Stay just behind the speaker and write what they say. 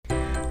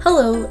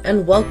Hello,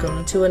 and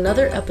welcome to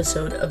another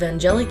episode of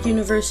Angelic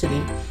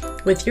University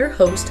with your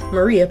host,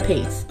 Maria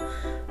Paith.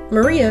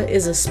 Maria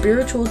is a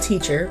spiritual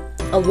teacher,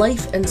 a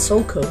life and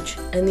soul coach,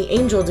 and the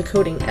angel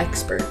decoding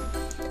expert.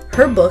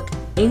 Her book,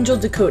 Angel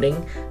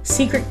Decoding: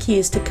 Secret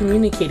Keys to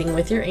Communicating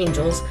with Your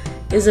Angels,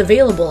 is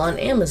available on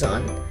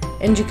Amazon,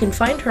 and you can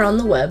find her on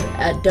the web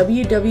at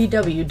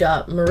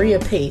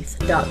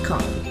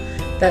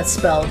www.mariapaith.com. That's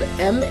spelled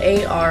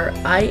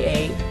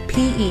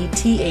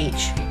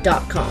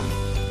MariaPeth.com.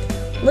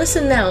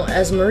 Listen now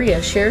as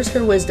Maria shares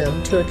her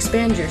wisdom to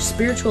expand your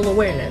spiritual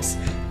awareness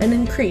and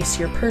increase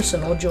your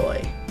personal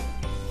joy.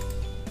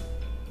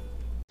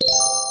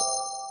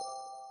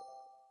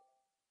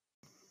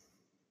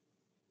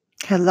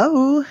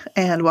 Hello,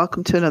 and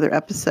welcome to another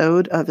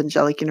episode of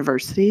Angelic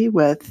University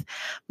with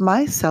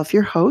myself,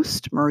 your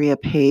host, Maria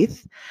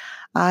Paith.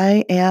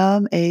 I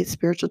am a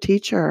spiritual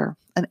teacher,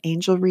 an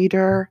angel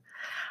reader.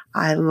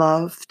 I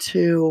love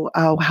to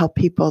help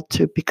people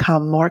to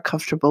become more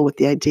comfortable with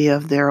the idea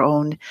of their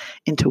own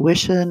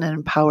intuition and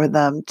empower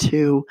them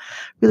to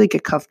really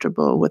get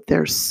comfortable with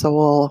their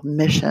soul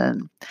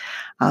mission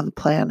on the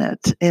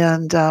planet.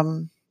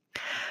 And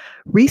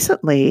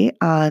recently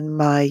on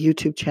my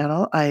YouTube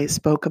channel, I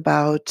spoke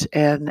about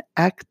an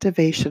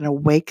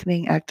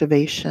awakening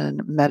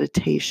activation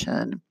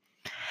meditation.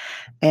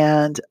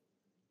 And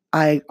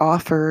I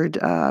offered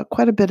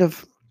quite a bit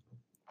of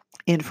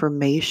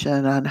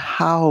information on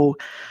how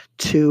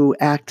to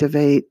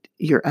activate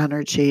your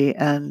energy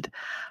and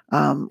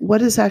what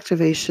does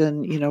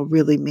activation,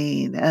 really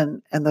mean.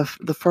 And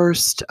the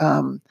first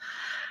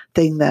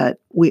thing that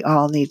we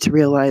all need to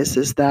realize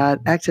is that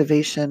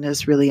activation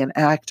is really an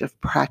act of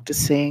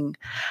practicing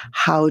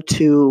how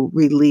to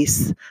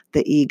release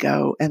the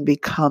ego and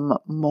become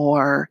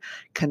more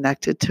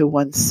connected to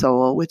one's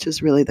soul, which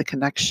is really the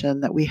connection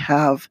that we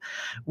have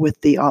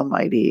with the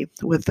Almighty,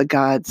 with the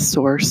God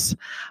source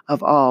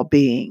of all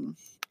being.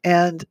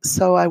 And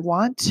so I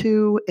want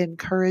to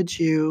encourage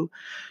you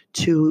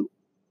to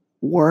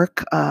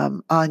work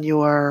on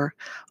your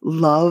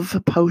love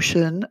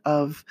potion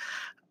of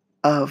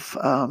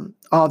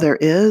all there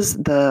is,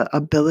 the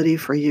ability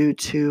for you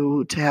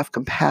to have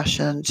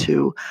compassion,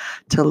 to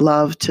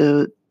love,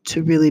 to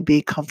really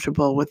be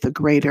comfortable with the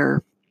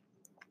greater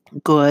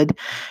good,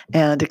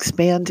 and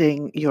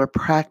expanding your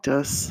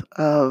practice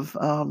of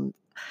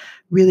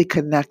really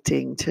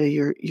connecting to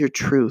your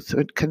truth,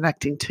 or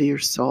connecting to your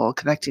soul,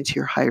 connecting to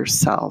your higher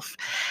self.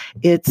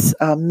 It's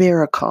a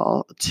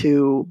miracle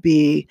to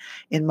be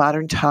in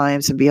modern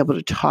times and be able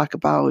to talk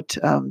about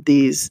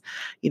these,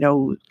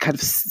 kind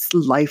of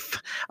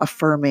life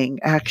affirming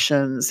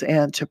actions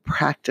and to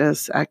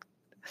practice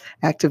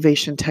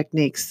activation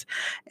techniques.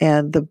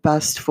 And the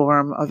best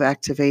form of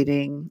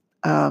activating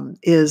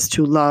is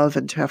to love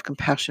and to have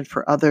compassion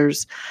for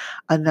others.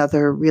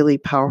 Another really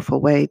powerful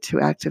way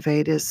to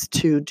activate is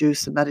to do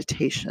some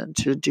meditation,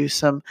 to do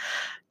some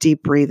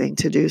deep breathing,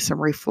 to do some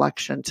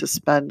reflection, to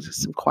spend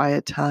some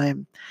quiet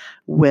time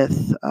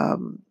with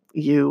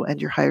you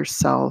and your higher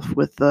self,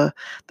 with the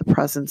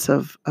presence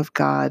of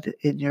God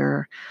in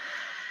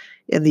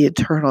the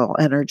eternal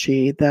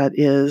energy that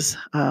is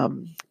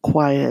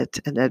quiet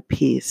and at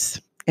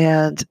peace.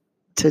 And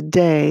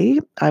today,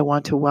 I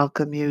want to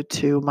welcome you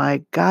to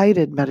my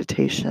guided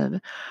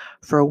meditation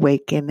for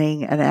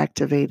awakening and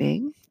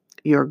activating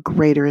your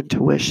greater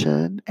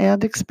intuition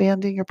and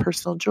expanding your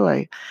personal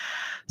joy.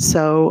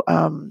 So,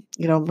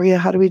 Maria,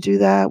 how do we do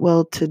that?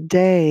 Well,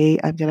 today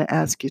I'm going to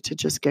ask you to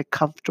just get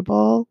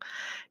comfortable.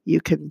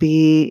 You can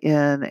be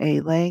in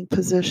a laying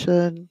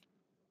position,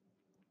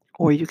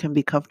 or you can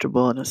be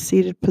comfortable in a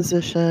seated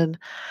position.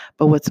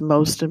 But what's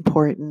most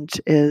important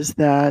is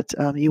that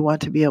you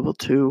want to be able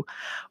to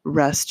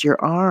rest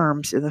your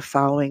arms in the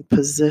following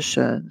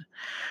position.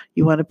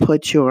 You want to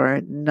put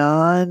your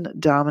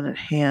non-dominant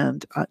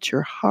hand at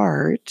your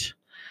heart.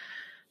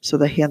 So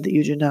the hand that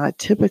you do not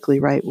typically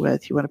write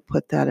with, you want to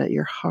put that at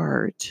your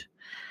heart.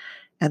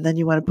 And then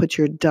you want to put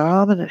your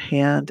dominant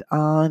hand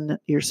on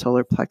your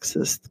solar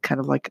plexus,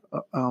 kind of like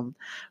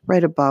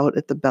right about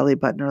at the belly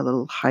button, or a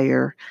little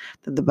higher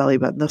than the belly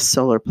button, the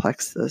solar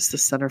plexus, the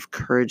center of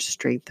courage,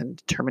 strength, and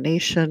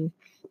determination.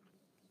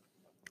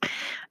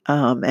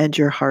 And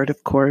your heart,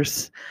 of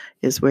course,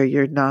 is where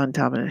your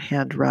non-dominant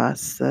hand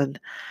rests. And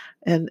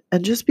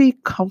just be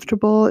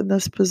comfortable in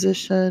this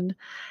position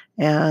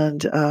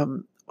and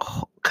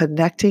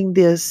connecting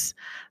this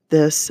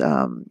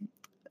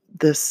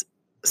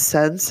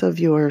sense of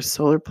your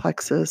solar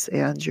plexus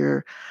and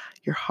your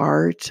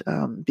heart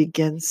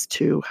begins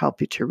to help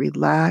you to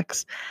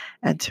relax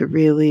and to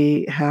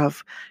really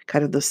have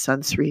kind of the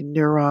sensory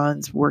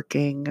neurons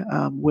working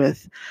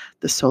with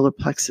the solar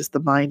plexus, the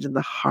mind, and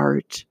the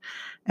heart.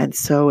 And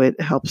so it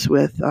helps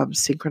with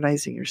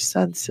synchronizing your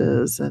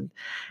senses and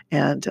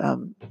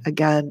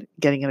again,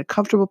 getting in a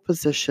comfortable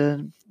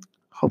position,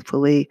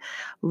 hopefully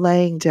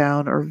laying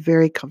down or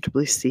very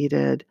comfortably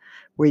seated,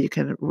 where you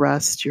can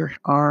rest your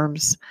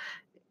arms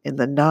in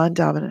the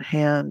non-dominant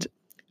hand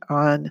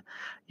on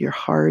your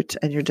heart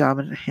and your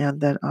dominant hand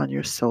then on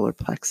your solar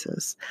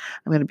plexus.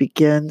 I'm going to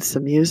begin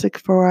some music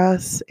for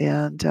us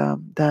and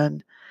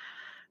then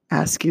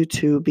ask you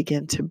to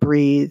begin to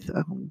breathe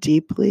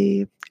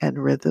deeply and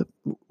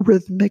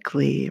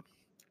rhythmically.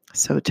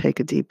 So take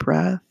a deep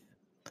breath.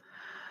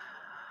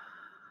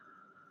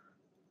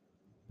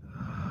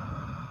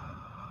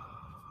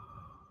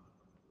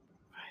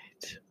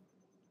 Right.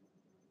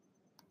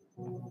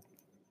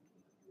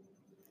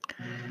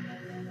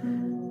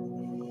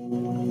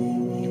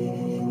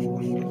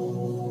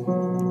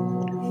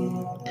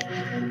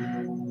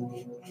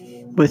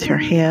 With your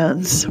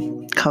hands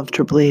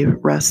comfortably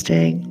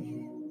resting,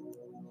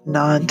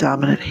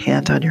 non-dominant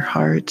hand on your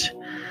heart,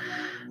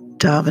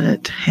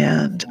 dominant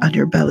hand on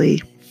your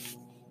belly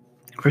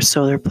or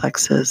solar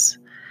plexus,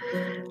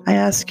 I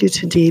ask you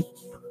to deep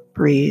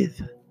breathe,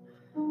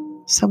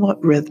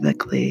 somewhat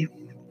rhythmically,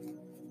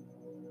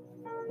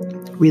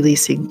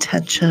 releasing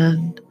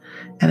tension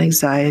and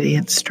anxiety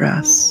and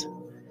stress.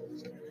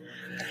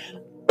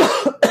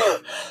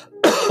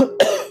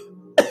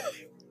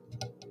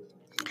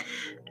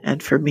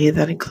 And for me,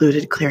 that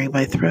included clearing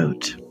my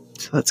throat.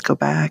 So let's go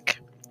back.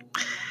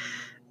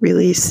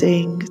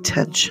 Releasing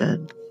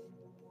tension,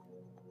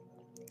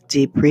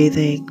 deep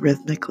breathing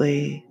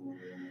rhythmically,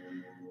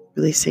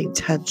 releasing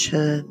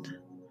tension,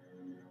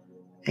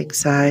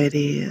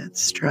 anxiety, and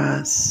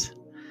stress.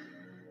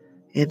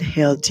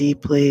 Inhale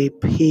deeply,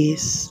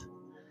 peace,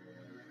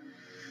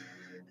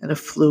 and a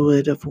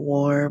fluid of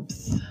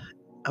warmth,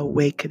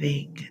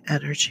 awakening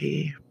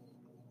energy.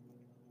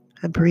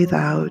 And breathe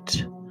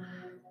out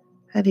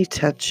any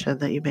tension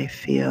that you may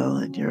feel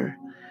in your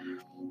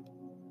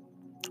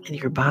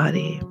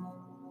body.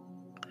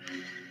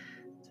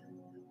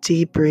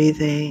 Deep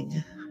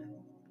breathing,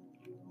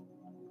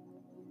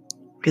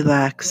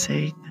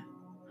 relaxing,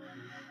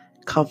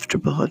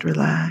 comfortable and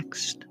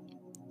relaxed.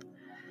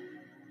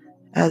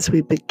 As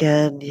we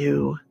begin,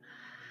 you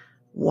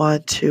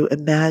want to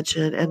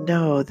imagine and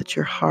know that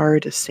your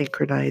heart is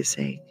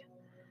synchronizing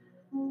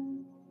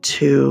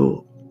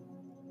to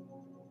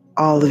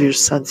all of your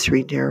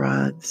sensory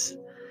neurons.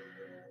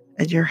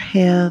 And your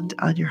hand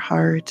on your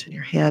heart and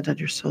your hand on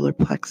your solar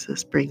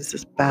plexus brings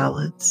this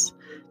balance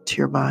to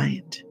your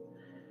mind,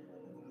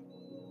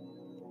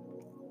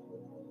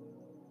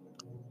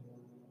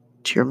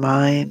 to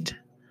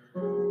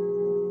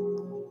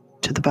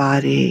the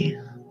body,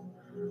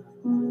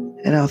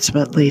 and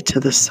ultimately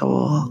to the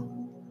soul.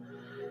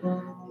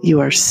 You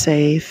are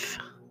safe,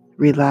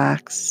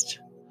 relaxed,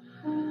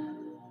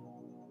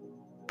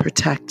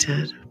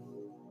 protected.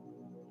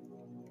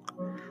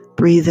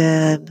 Breathe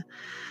in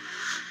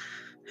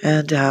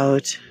and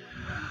out.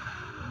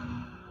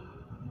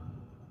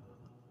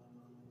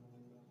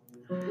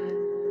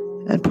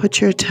 And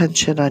put your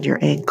attention on your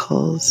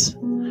ankles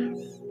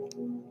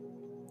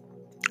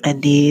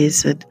and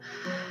knees and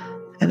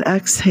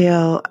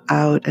exhale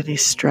out any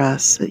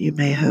stress that you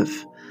may have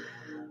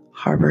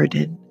harbored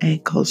in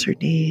ankles or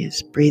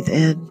knees. Breathe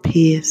in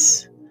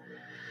peace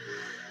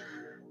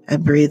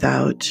and breathe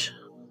out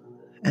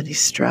any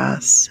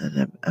stress,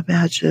 and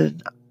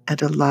imagine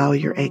and allow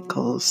your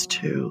ankles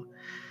to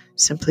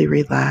simply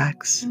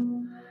relax.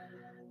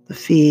 The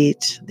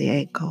feet, the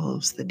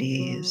ankles, the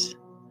knees.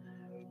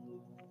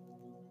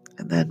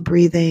 And then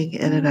breathing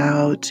in and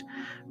out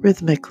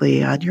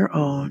rhythmically on your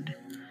own.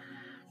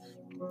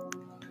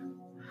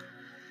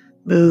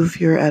 Move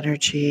your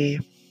energy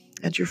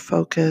and your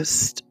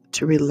focus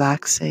to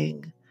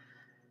relaxing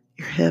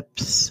your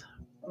hips,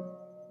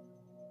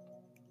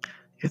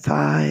 your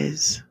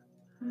thighs,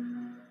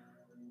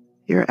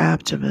 your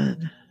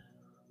abdomen,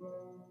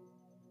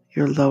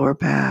 your lower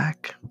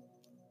back.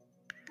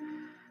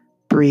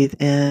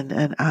 Breathe in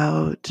and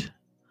out.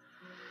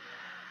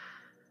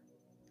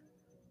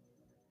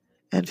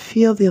 And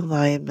feel the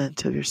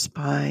alignment of your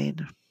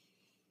spine,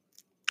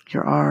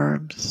 your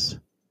arms,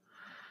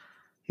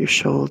 your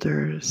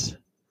shoulders.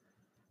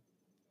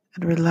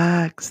 And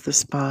relax the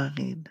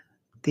spine,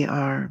 the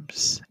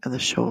arms, and the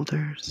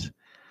shoulders.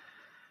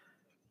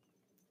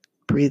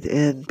 Breathe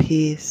in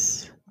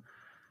peace.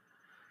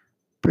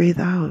 Breathe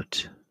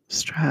out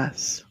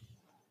stress.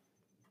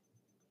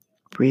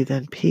 Breathe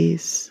in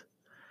peace.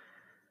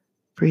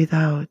 Breathe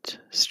out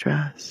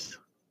stress.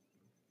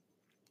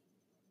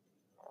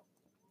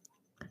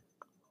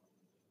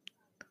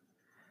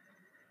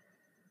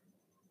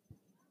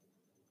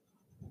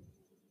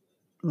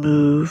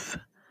 Move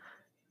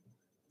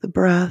the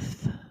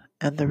breath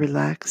and the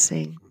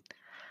relaxing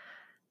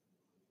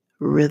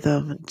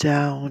rhythm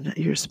down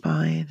your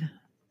spine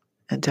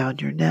and down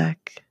your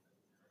neck.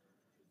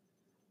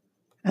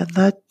 And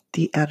let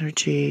the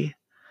energy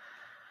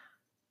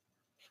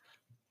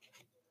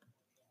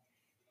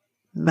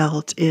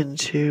melt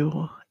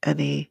into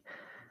any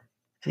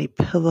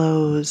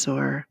pillows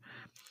or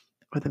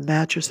the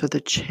mattress or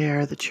the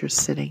chair that you're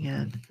sitting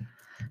in.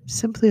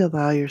 Simply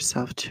allow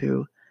yourself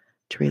to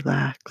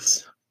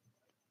relax.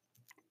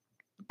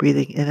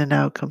 Breathing in and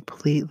out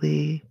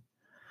completely.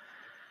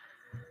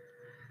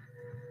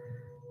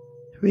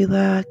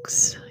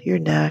 Relax your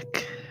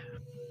neck,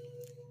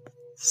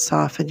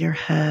 Soften your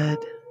head,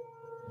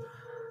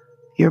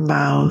 your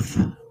mouth,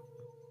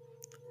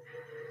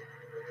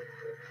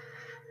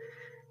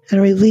 and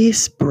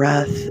release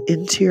breath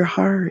into your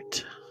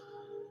heart.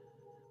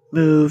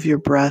 Move your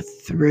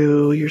breath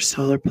through your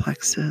solar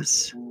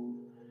plexus.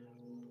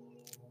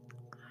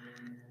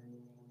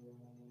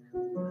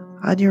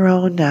 On your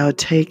own now,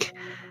 take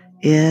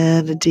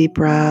in a deep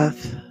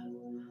breath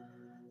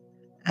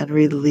and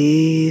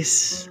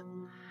release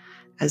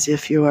as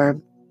if you are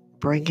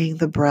bringing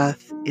the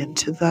breath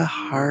into the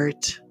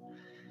heart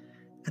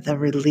and then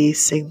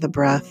releasing the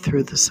breath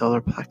through the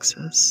solar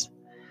plexus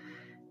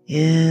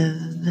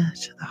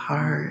into the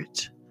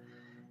heart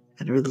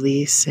and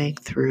releasing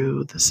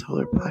through the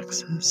solar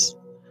plexus.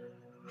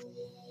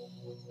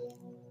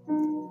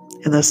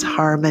 In this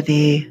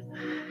harmony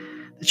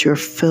that you're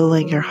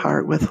filling your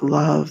heart with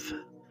love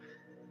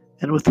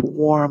and with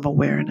warm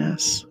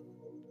awareness.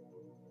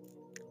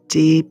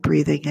 Deep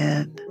breathing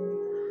in,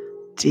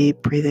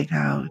 deep breathing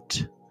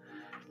out.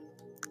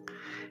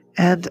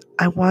 And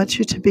I want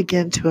you to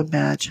begin to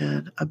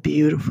imagine a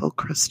beautiful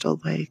crystal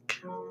lake.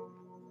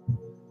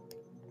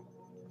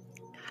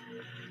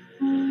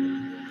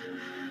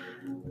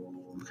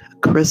 A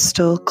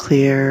crystal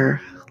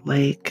clear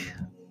lake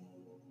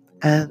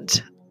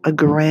and a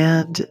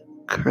grand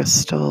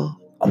crystal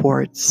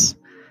quartz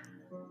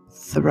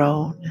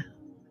throne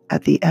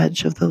at the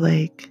edge of the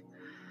lake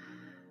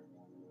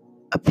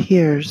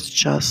appears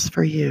just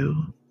for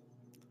you.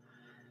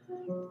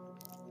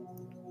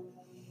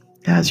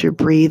 As you're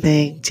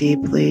breathing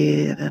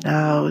deeply in and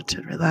out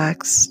and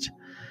relaxed,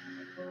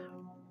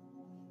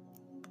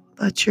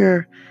 let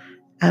your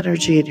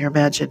energy and your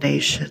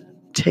imagination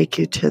take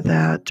you to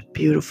that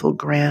beautiful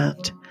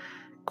grand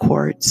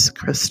quartz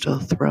crystal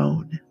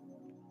throne.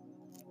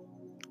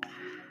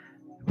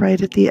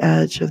 Right at the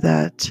edge of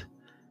that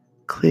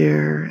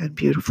clear and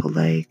beautiful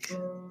lake.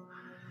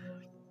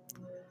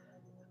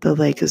 The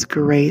lake is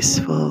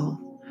graceful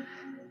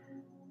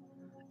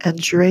and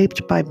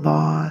draped by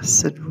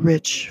moss and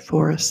rich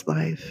forest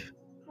life.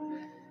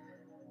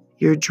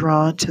 You're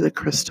drawn to the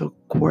crystal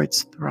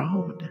quartz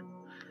throne.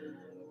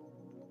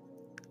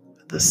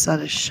 The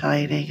sun is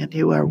shining and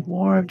you are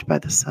warmed by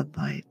the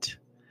sunlight.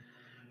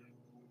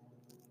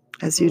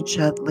 As you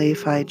gently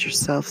find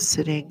yourself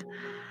sitting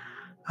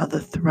on the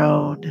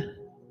throne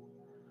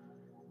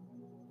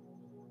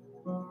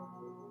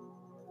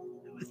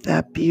with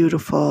that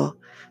beautiful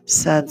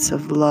sense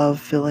of love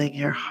filling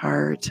your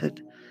heart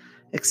and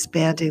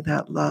expanding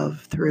that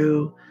love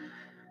through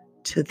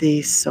to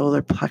the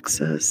solar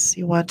plexus,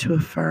 you want to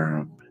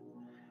affirm,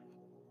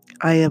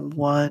 I am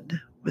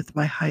one with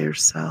my higher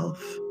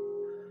self.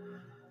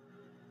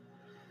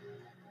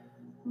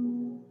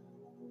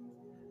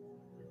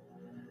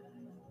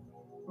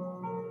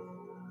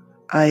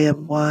 I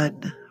am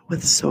one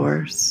with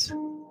Source.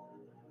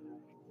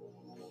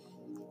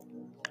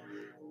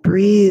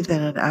 Breathe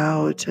in and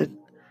out and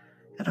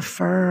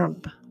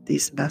affirm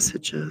these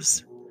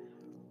messages.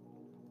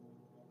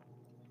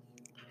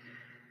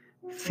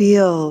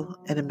 Feel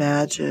and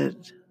imagine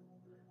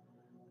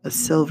a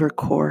silver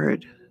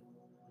cord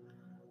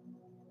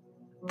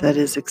that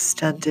is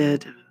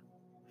extended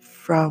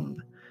from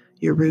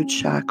your root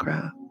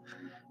chakra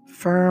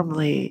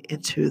firmly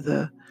into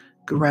the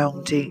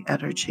grounding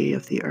energy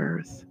of the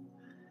earth,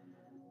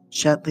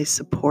 gently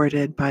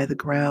supported by the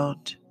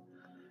ground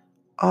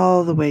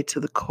all the way to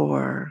the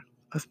core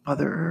of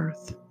Mother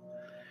Earth.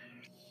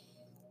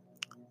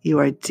 You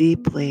are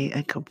deeply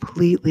and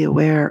completely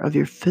aware of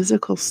your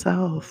physical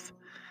self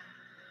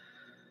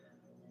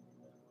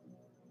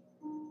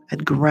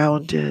and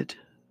grounded,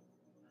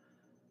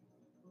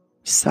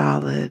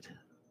 solid,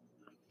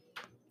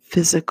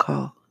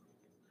 physical.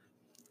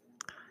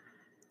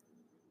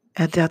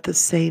 And at the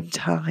same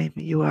time,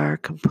 you are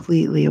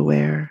completely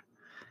aware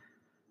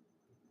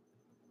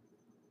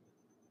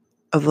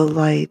of the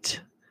light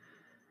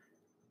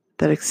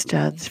that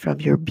extends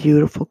from your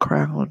beautiful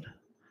crown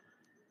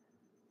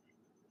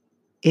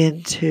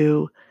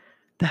into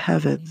the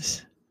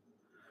heavens,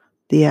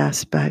 the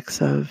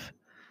aspects of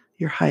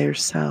your higher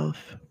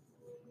self,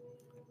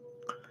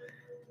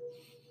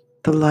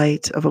 the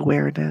light of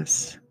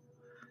awareness,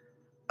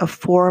 a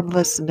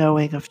formless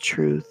knowing of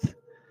truth,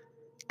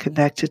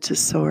 connected to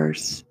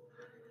Source,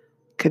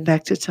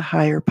 connected to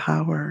higher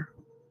power.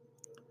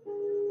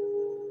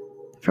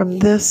 From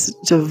this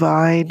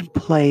divine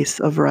place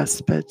of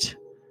respite,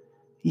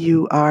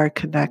 you are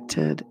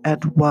connected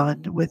and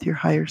one with your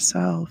higher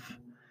self.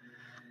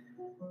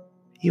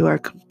 You are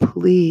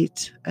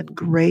complete and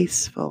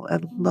graceful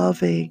and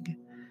loving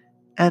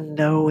and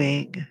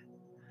knowing.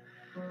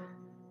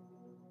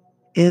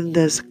 In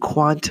this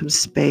quantum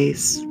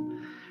space,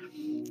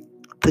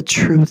 the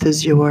truth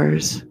is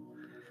yours,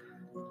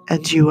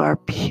 and you are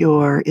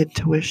pure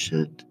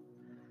intuition.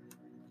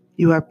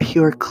 You are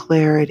pure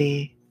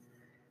clarity.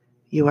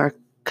 You are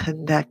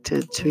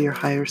connected to your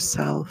higher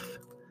self.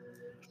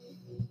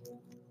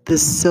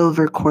 This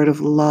silver cord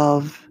of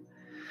love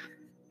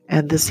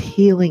and this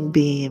healing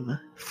beam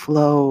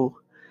flow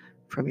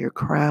from your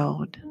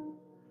crown,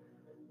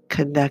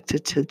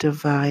 connected to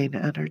divine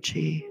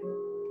energy.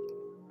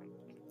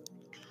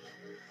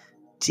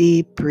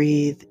 Deep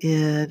breathe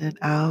in and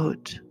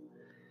out,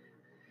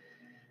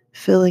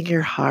 filling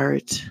your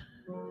heart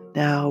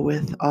now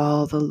with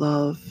all the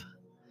love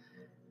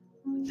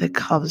that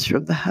comes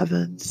from the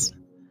heavens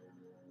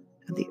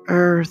and the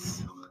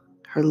earth,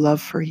 her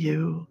love for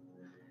you.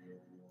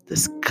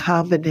 This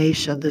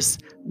combination, this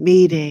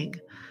meeting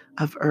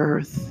of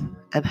earth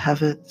and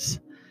heavens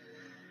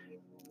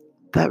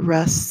that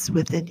rests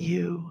within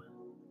you.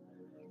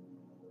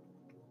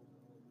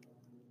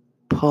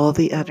 Pull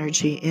the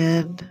energy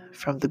in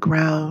from the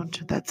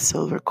ground, that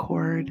silver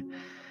cord,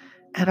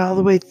 and all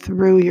the way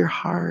through your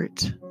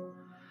heart.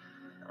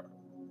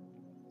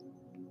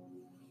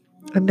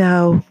 And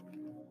now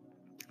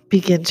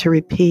begin to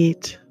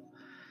repeat,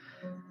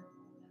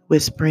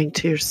 whispering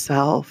to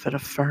yourself and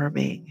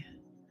affirming,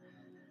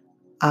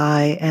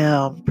 I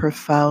am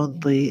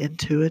profoundly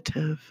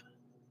intuitive.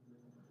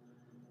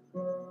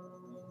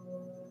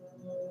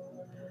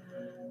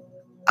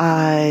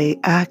 I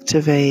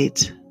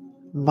activate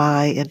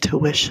my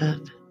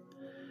intuition.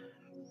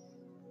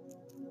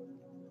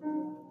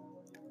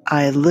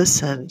 I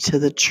listen to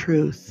the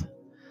truth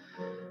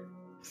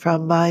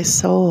from my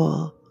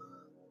soul.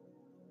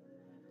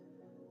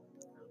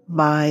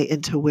 My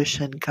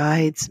intuition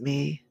guides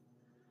me.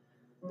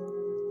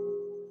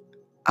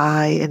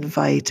 I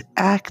invite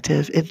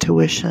active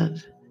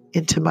intuition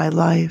into my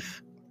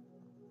life.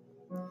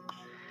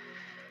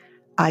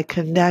 I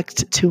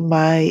connect to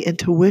my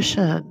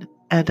intuition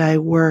and I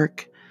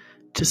work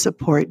to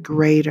support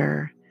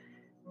greater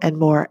and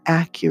more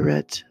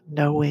accurate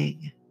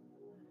knowing.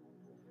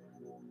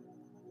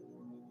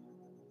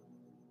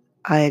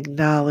 I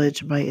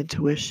acknowledge my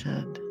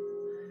intuition.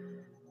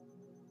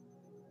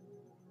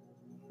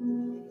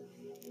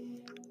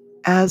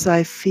 As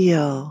I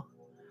feel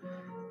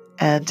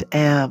and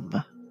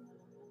am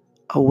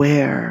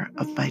aware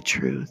of my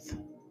truth.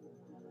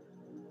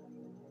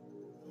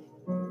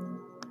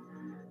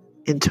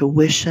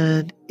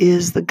 Intuition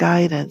is the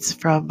guidance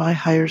from my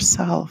higher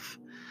self,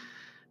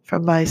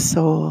 from my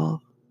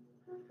soul.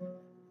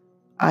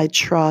 I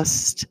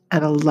trust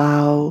and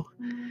allow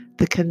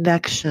the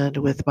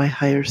connection with my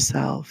higher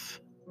self.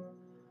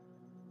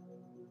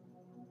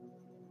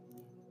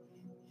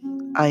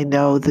 I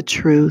know the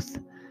truth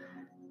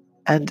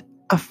and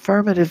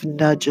affirmative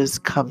nudges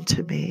come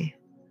to me.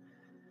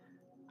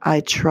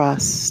 I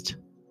trust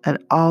and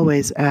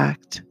always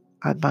act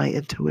on my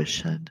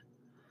intuition.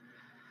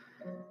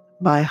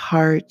 My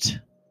heart,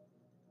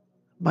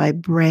 my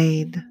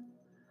brain,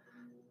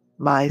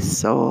 my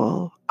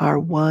soul are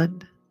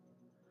one,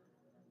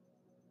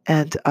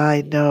 and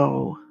I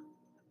know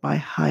my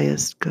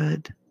highest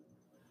good.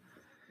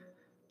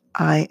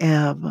 I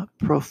am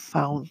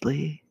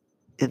profoundly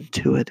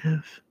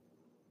intuitive.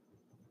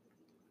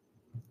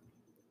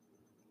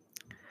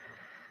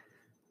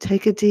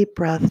 Take a deep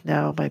breath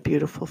now, my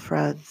beautiful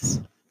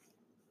friends.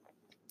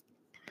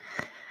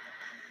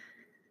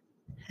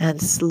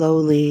 And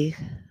slowly,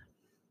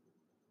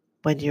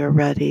 when you're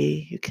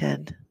ready, you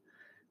can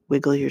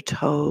wiggle your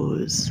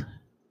toes,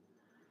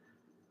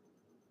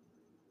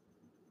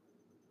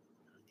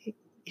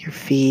 your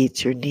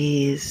feet, your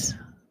knees,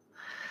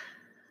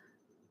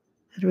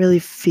 and really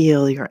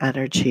feel your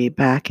energy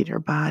back in your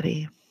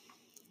body.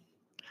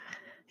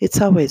 It's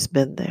always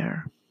been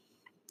there.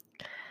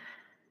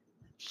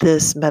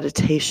 This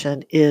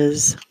meditation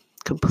is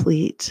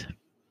complete.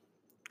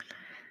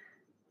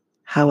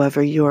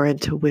 However, your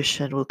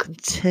intuition will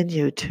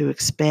continue to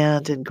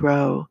expand and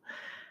grow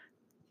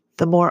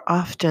the more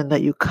often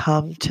that you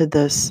come to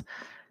this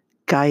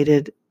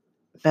guided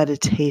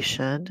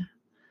meditation.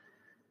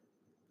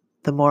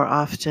 The more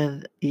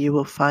often you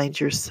will find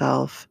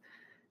yourself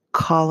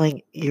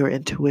calling your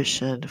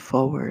intuition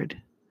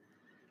forward.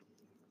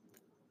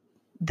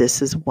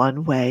 This is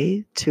one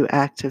way to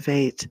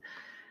activate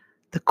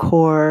the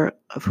core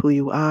of who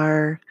you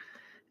are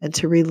and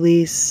to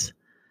release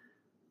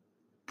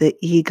the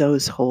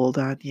ego's hold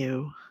on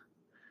you.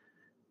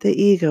 The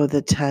ego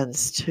that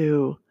tends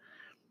to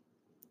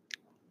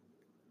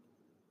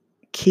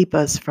keep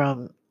us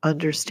from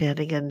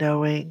understanding and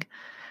knowing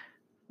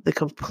the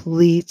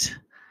complete,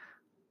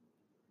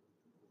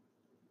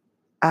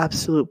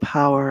 absolute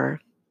power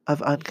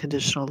of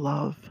unconditional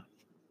love.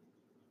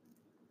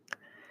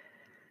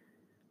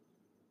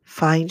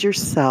 Find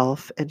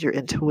yourself and your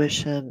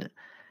intuition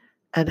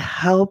and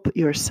help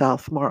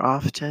yourself more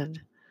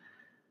often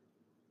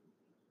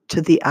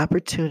to the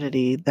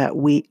opportunity that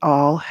we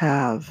all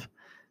have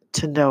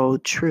to know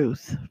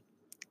truth,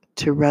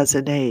 to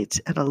resonate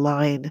and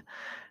align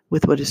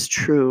with what is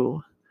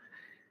true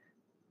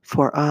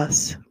for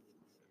us.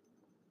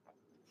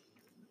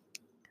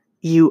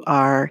 You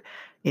are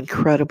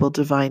incredible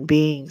divine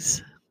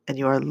beings and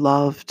you are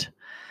loved,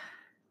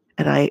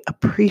 and I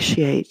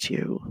appreciate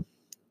you.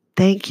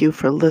 Thank you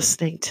for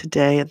listening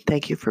today, and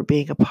thank you for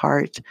being a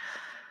part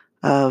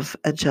of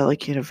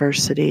Angelic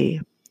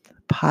University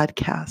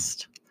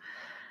podcast.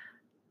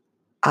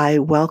 I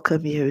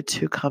welcome you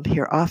to come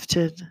here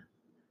often,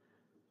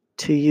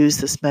 to use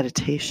this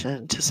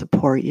meditation to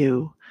support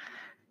you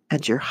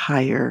and your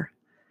higher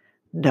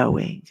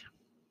knowing.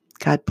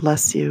 God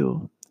bless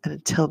you, and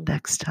until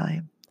next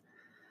time,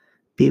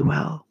 be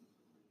well.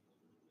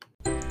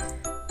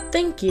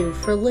 Thank you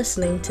for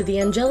listening to the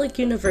Angelic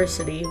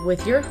University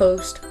with your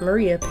host,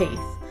 Maria Paith.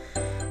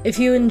 If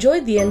you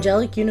enjoyed the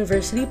Angelic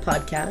University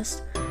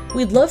podcast,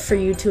 we'd love for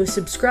you to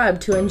subscribe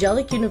to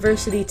Angelic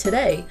University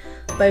today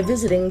by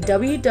visiting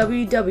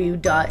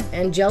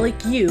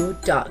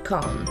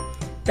www.angelicu.com.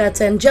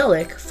 That's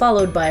angelic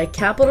followed by a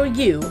capital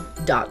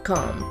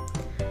U.com.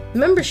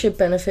 Membership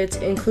benefits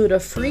include a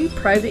free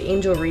private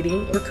angel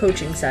reading or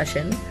coaching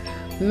session,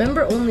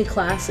 member-only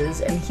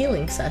classes and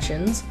healing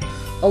sessions,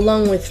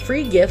 along with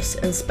free gifts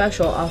and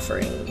special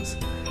offerings.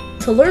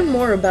 To learn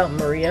more about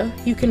Maria,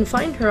 you can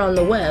find her on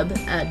the web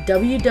at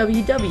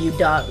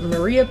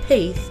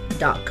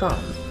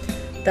www.mariapaith.com.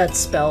 That's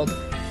spelled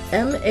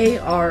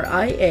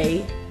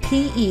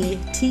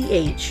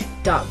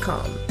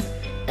MariaPeth.com.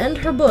 And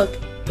her book,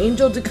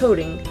 Angel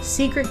Decoding: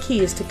 Secret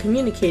Keys to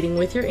Communicating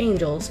with Your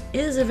Angels,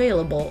 is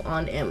available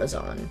on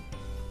Amazon.